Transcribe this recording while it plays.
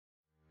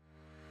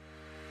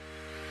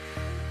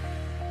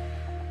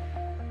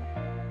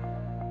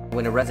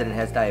When a resident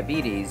has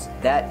diabetes,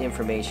 that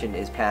information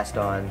is passed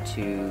on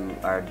to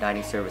our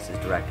dining services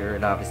director,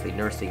 and obviously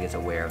nursing is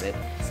aware of it.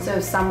 So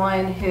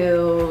someone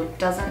who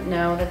doesn't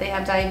know that they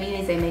have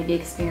diabetes, they may be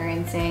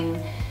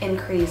experiencing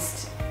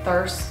increased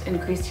thirst,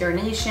 increased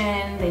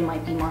urination, they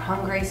might be more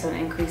hungry, so an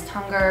increased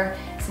hunger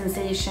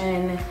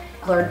sensation,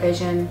 blurred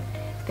vision.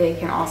 They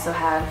can also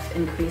have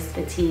increased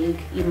fatigue,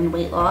 even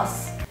weight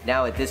loss.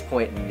 Now at this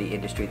point in the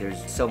industry,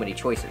 there's so many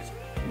choices.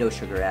 No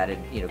sugar added,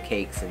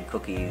 cakes and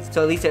cookies.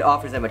 So at least it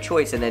offers them a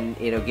choice, and then,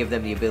 give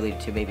them the ability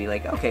to maybe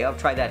like, okay, I'll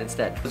try that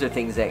instead. Those are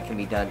things that can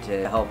be done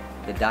to help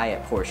the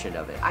diet portion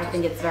of it. I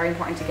think it's very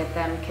important to get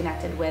them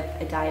connected with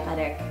a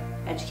diabetic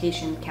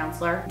education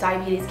counselor.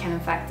 Diabetes can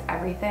affect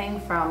everything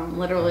from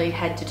literally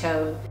head to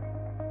toe.